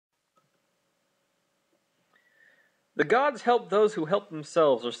The gods help those who help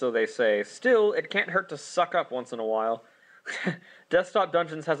themselves, or so they say. Still, it can't hurt to suck up once in a while. Desktop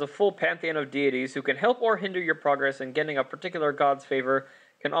Dungeons has a full pantheon of deities who can help or hinder your progress, and getting a particular god's favor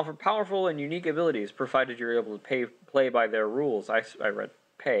can offer powerful and unique abilities, provided you're able to play by their rules. I read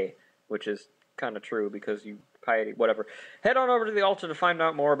pay, which is kind of true because you piety, whatever. Head on over to the altar to find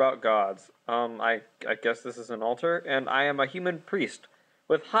out more about gods. I guess this is an altar, and I am a human priest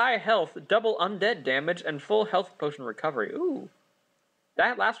with high health, double undead damage, and full health potion recovery. Ooh,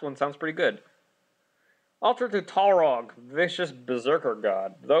 that last one sounds pretty good. Altar to Talrog, vicious berserker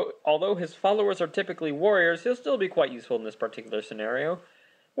god. Although his followers are typically warriors, he'll still be quite useful in this particular scenario.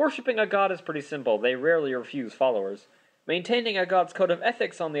 Worshipping a god is pretty simple. They rarely refuse followers. Maintaining a god's code of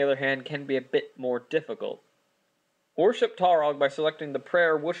ethics, on the other hand, can be a bit more difficult. Worship Talrog by selecting the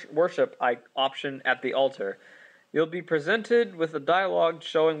prayer worship option at the altar. You'll be presented with a dialogue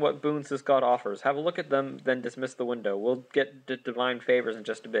showing what boons this god offers. Have a look at them, then dismiss the window. We'll get to divine favors in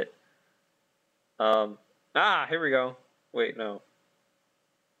just a bit. Here we go. Wait, no.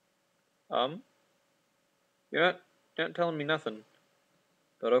 You're not telling me nothing.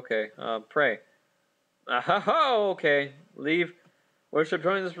 But okay, pray. Okay. Leave. Worship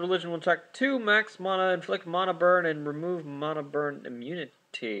joining this religion will check 2 max mana, inflict mana burn, and remove mana burn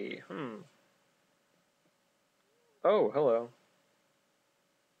immunity. Oh, hello.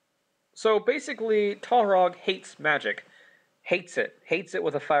 So basically, Talrog hates magic. Hates it. Hates it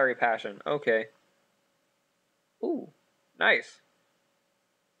with a fiery passion. Okay. Ooh, nice.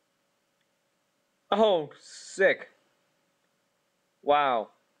 Oh, sick. Wow.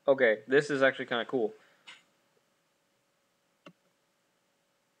 Okay, this is actually kind of cool.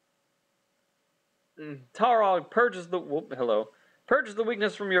 Talrog purges the... Whoop, hello. Purges the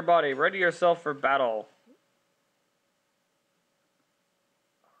weakness from your body. Ready yourself for battle.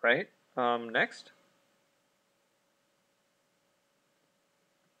 Right? Next.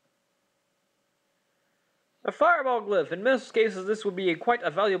 A fireball glyph. In most cases, this would be quite a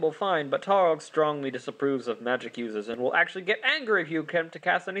valuable find, but Talrog strongly disapproves of magic users and will actually get angry if you attempt to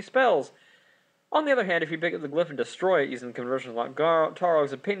cast any spells. On the other hand, if you pick up the glyph and destroy it using the conversion lock,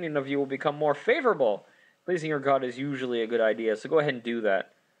 Talrog's opinion of you will become more favorable. Pleasing your god is usually a good idea, so go ahead and do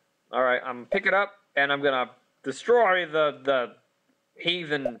that. Alright, I'm pick it up, and I'm gonna destroy the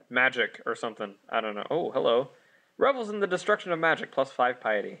heathen magic or something. I don't know. Oh, hello. Revels in the destruction of magic, plus 5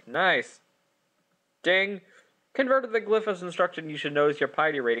 piety. Nice. Ding. Converted the glyph as instructed. You should notice your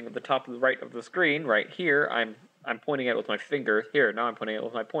piety rating at the top of the right of the screen. Right here, I'm pointing at it with my finger. Here, now I'm pointing at it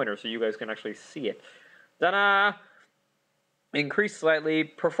with my pointer, so you guys can actually see it. Ta-da! Increase slightly.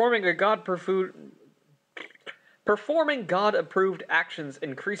 Performing God-approved actions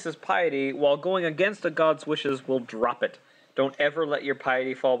increases piety, while going against a god's wishes will drop it. Don't ever let your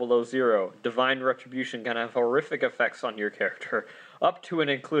piety fall below 0. Divine retribution can have horrific effects on your character, up to and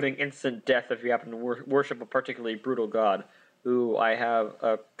including instant death if you happen to worship a particularly brutal god, who I have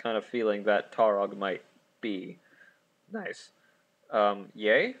a kind of feeling that Talrog might be. Nice.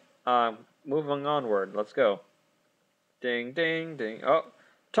 Yay? Moving onward. Let's go. Ding, ding, ding. Oh,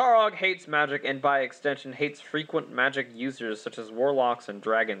 Talrog hates magic and by extension hates frequent magic users such as warlocks and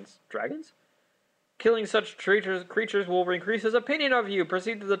dragons. Dragons? Killing such creatures will increase his opinion of you.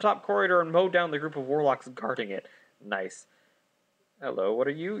 Proceed to the top corridor and mow down the group of warlocks guarding it. Nice. Hello, what are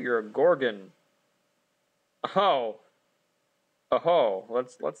you? You're a Gorgon. Oh. Oh,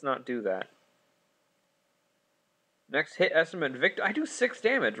 let's not do that. Next hit estimate victor. I do 6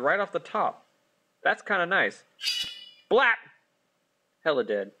 damage right off the top. That's kind of nice. Blat! Hella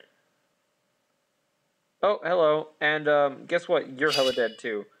dead. Oh, hello. And guess what? You're hella dead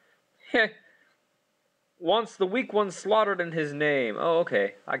too. Heh. Wants the weak one slaughtered in his name. Oh,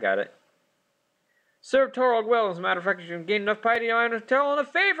 okay. I got it. Serve Talrog well. As a matter of fact, if you can gain enough piety, I'm going to tell him a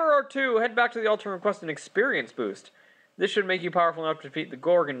favor or two. Head back to the altar and request an experience boost. This should make you powerful enough to defeat the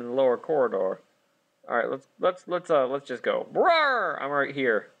Gorgon in the lower corridor. All right, let's just go. Roar! I'm right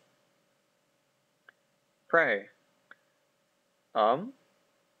here. Pray. 5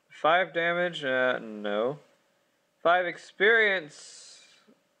 damage. No. 5 experience.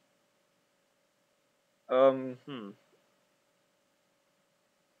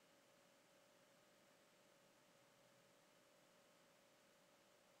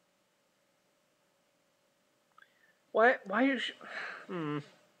 Why you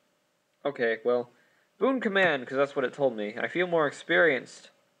Okay, well, boon command, because that's what it told me. I feel more experienced.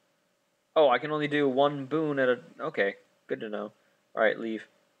 Oh, I can only do 1 boon at a... Okay, good to know. Alright, leave.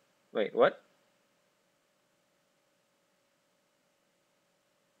 Wait, what?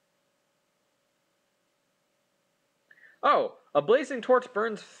 Oh, A blazing torch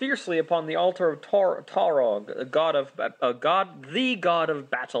burns fiercely upon the altar of Tarog, the god of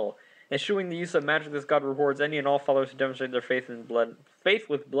battle. Eschewing the use of magic, this god rewards any and all followers who demonstrate their faith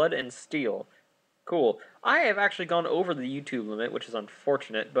with blood and steel. Cool. I have actually gone over the YouTube limit, which is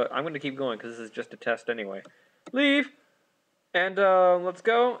unfortunate, but I'm going to keep going because this is just a test anyway. Leave. And let's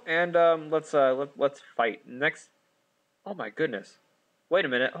go. And let's fight next. Oh my goodness. Wait a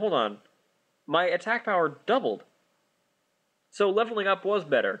minute. Hold on. My attack power doubled. So leveling up was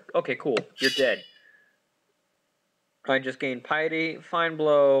better. Okay, cool. You're dead. I just gained piety, fine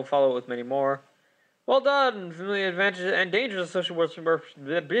blow, follow it with many more. Well done! Familiar advantages and dangers associated with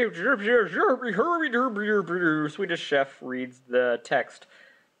Swedish chef reads the text.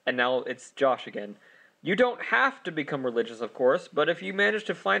 And now it's Josh again. You don't have to become religious, of course, but if you manage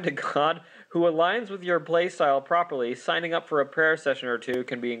to find a god who aligns with your playstyle properly, signing up for a prayer session or two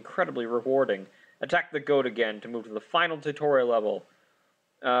can be incredibly rewarding. Attack the goat again to move to the final tutorial level.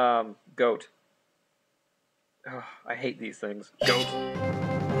 Goat. Oh, I hate these things. Goat.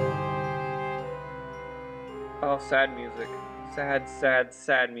 Oh, sad music. Sad, sad,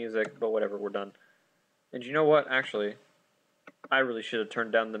 sad music. But whatever, we're done. And you know what? Actually, I really should have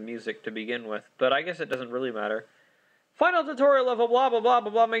turned down the music to begin with. But I guess it doesn't really matter. Final tutorial level, blah, blah, blah,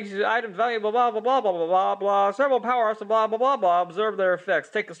 blah, blah, makes these items valuable, blah, blah, blah, blah, blah, blah, blah. Several power-ups, blah, blah, blah, blah. Observe their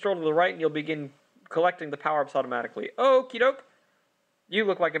effects. Take a stroll to the right and you'll begin collecting the power-ups automatically. Okie doke. You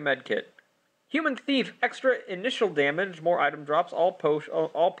look like a medkit. Human Thief, extra initial damage, more item drops, all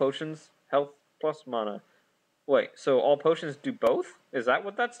potions, health plus mana. Wait, so all potions do both? Is that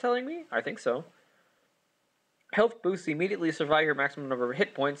what that's telling me? I think so. Health boosts immediately survive your maximum number of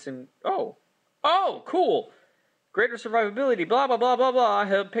hit points and... Oh! Oh, cool! Greater survivability, blah, blah, blah, blah,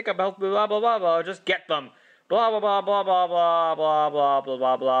 blah. Pick up health, blah, blah, blah, blah. Just get them. Blah, blah, blah, blah, blah, blah, blah, blah, blah,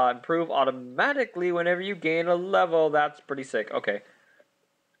 blah, blah. Improve automatically whenever you gain a level. That's pretty sick. Okay.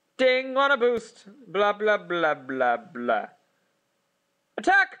 Ding on a boost. Blah, blah, blah, blah, blah.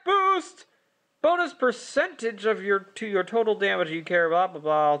 Attack boost! Bonus percentage of your total damage you care about, blah,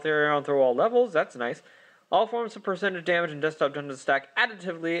 blah, blah, through all levels. That's nice. All forms of percentage damage in desktop dungeons stack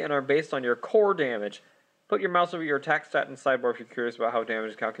additively and are based on your core damage. Put your mouse over your attack stat in sidebar if you're curious about how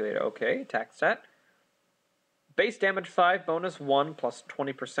damage is calculated. Okay, attack stat. Base damage 5, bonus 1, plus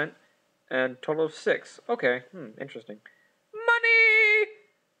 20%, and total of 6. Okay, interesting. Money!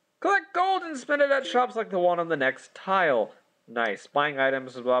 Collect gold and spend it at shops like the one on the next tile. Nice. Buying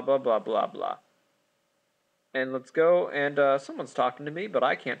items, blah, blah, blah, blah, blah. And let's go, and someone's talking to me, but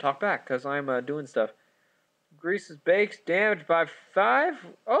I can't talk back because I'm doing stuff. Grease is baked, damage by 5?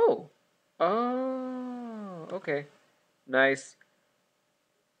 Oh. Oh, okay. Nice.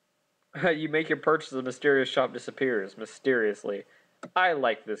 You make your purchase, the mysterious shop disappears mysteriously. I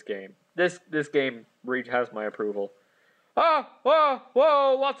like this game. This game has my approval.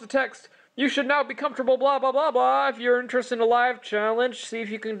 Whoa, lots of text. You should now be comfortable, blah, blah, blah, blah. If you're interested in a live challenge, see if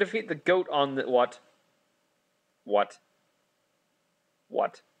you can defeat the goat on the... What?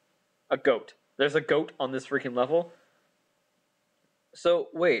 A goat. There's a goat on this freaking level? So,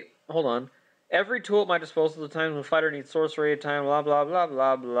 wait, hold on. Every tool at my disposal at the time when a fighter needs sorcery, time, blah, blah, blah,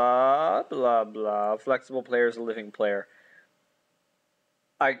 blah, blah, blah, blah. Flexible player is a living player.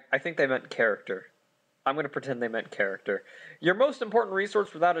 I think they meant character. I'm going to pretend they meant character. Your most important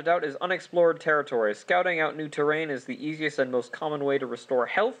resource, without a doubt, is unexplored territory. Scouting out new terrain is the easiest and most common way to restore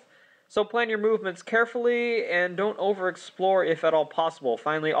health. So plan your movements carefully and don't overexplore if at all possible.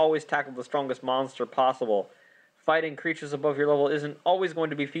 Finally, always tackle the strongest monster possible. Fighting creatures above your level isn't always going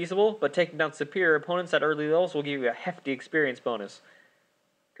to be feasible, but taking down superior opponents at early levels will give you a hefty experience bonus.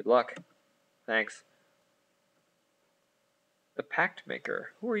 Good luck. Thanks. The Pact Maker.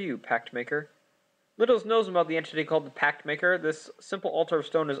 Who are you, Pact Maker? Littles knows about the entity called the Pact Maker. This simple altar of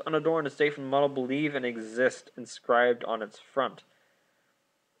stone is unadorned and safe from the model believe and exist inscribed on its front.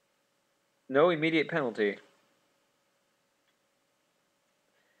 No immediate penalty.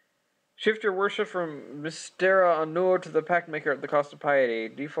 Shift your worship from Mystera Anur to the Pact Maker at the cost of piety.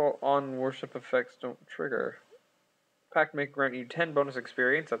 Default on worship effects don't trigger. Pact Maker grant you 10 bonus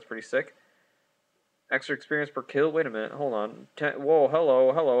experience. That's pretty sick. Extra experience per kill. Wait a minute. Hold on. Whoa,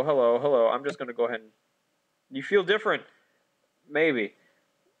 hello. I'm just going to go ahead and... You feel different. Maybe.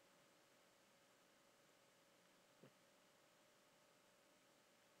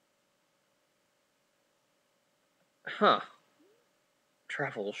 Huh.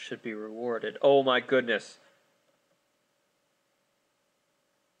 Travel should be rewarded. Oh my goodness.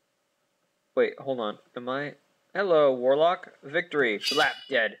 Wait, hold on. Am I... Hello, Warlock. Victory. Slap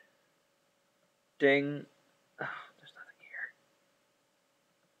dead. Ding. Oh, there's nothing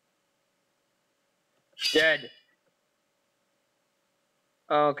here. Dead.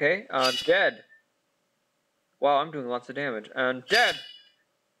 Okay, dead. Wow, I'm doing lots of damage. And dead!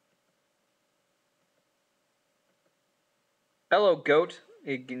 Hello, goat.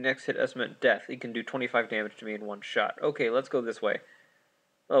 Next hit estimate death. He can do 25 damage to me in one shot. Okay, let's go this way.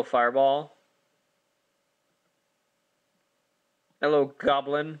 Hello, fireball. Hello,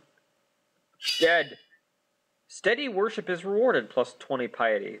 goblin. Dead. Steady worship is rewarded, plus 20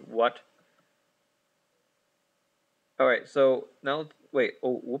 piety. What? Alright, so now, wait,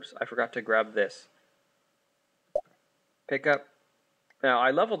 oh, whoops, I forgot to grab this. Pick up. Now,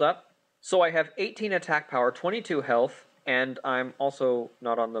 I leveled up, so I have 18 attack power, 22 health, and I'm also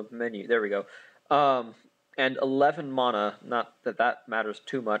not on the menu. There we go. And 11 mana. Not that that matters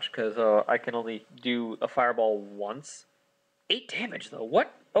too much, because I can only do a fireball once. 8 damage, though.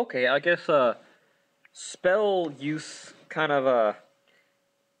 What? Okay, I guess, spell use kind of,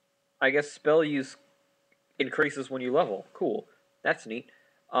 I guess spell use increases when you level. Cool. That's neat.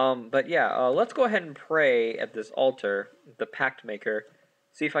 But yeah, let's go ahead and pray at this altar, the Pact Maker.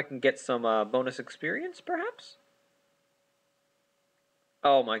 See if I can get some bonus experience, perhaps?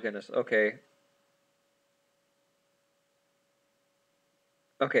 Oh my goodness, okay.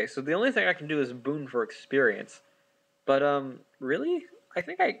 Okay, so the only thing I can do is boon for experience. But, really? I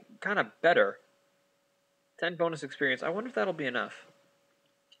think I kind of better. 10 bonus experience. I wonder if that'll be enough.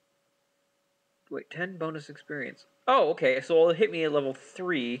 Wait, 10 bonus experience. Oh, okay, so it'll hit me at level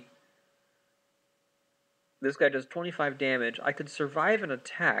 3. This guy does 25 damage. I could survive an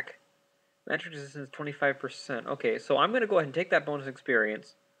attack. Magic resistance 25%. Okay, so I'm going to go ahead and take that bonus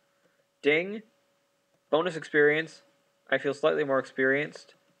experience. Ding. Bonus experience. I feel slightly more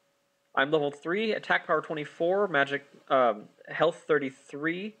experienced. I'm level 3, attack power 24, magic, health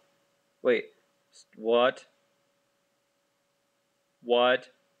 33. Wait, what? What?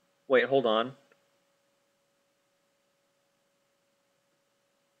 Wait, hold on.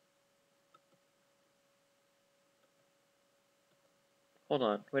 Hold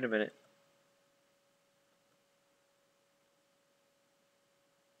on, wait a minute.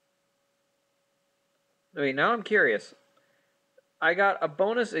 Wait, now I'm curious. I got a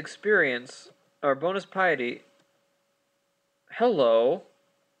bonus experience, or bonus piety. Hello.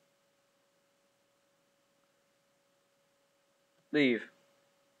 Leave.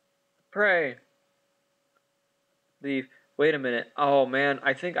 Pray. Leave. Wait a minute. Oh man,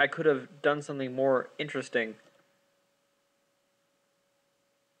 I think I could have done something more interesting.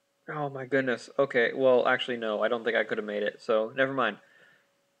 Oh my goodness. Okay, well, actually, no. I don't think I could have made it, so never mind.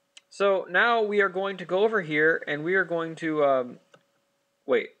 So now we are going to go over here, and we are going to,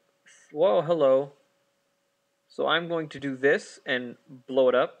 wait. Whoa, hello. So I'm going to do this and blow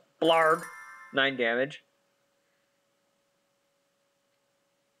it up. Blarg! 9 damage.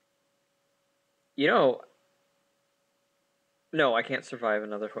 You know... No, I can't survive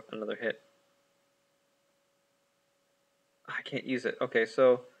another hit. I can't use it. Okay,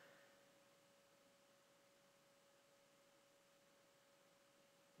 so...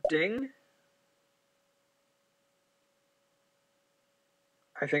 Ding.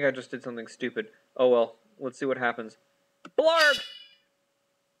 I think I just did something stupid. Oh well, let's see what happens. Blarg!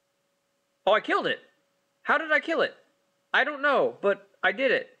 Oh, I killed it! How did I kill it? I don't know, but I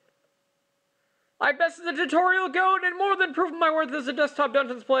did it. I bested the tutorial goat and more than proved my worth as a desktop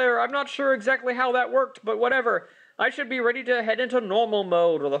Dungeons player. I'm not sure exactly how that worked, but whatever. I should be ready to head into normal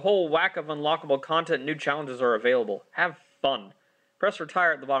mode, where the whole whack of unlockable content and new challenges are available. Have fun. Press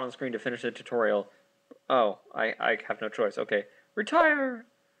retire at the bottom of the screen to finish the tutorial. Oh, I have no choice. Okay. Retire!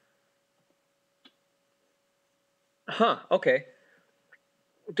 Huh, okay.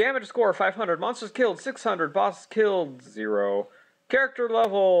 Damage score 500. Monsters killed 600. Boss killed 0. Character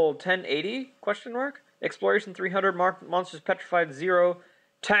level 1080? Question mark. Exploration 300. Monsters petrified 0.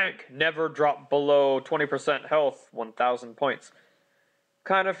 Tank never drop below 20% health. 1000 points.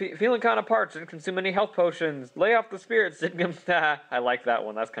 Feeling kind of parched. Didn't consume any health potions. Lay off the spirits. Didn't I like that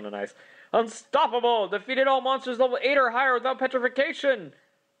one. That's kind of nice. Unstoppable. Defeated all monsters level 8 or higher without petrification.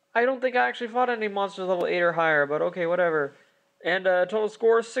 I don't think I actually fought any monsters level 8 or higher, but okay, whatever. And total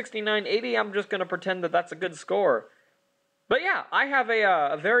score 6980. I'm just going to pretend that that's a good score. But yeah, I have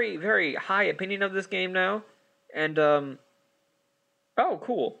a very, very high opinion of this game now. And, oh,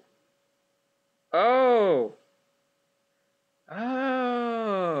 cool. Oh.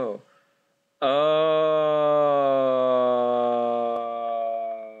 Oh. Oh.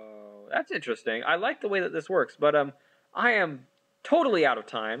 That's interesting. I like the way that this works, but I am totally out of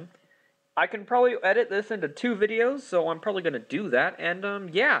time. I can probably edit this into 2 videos, so I'm probably going to do that.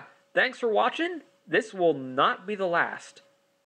 And yeah, thanks for watching. This will not be the last.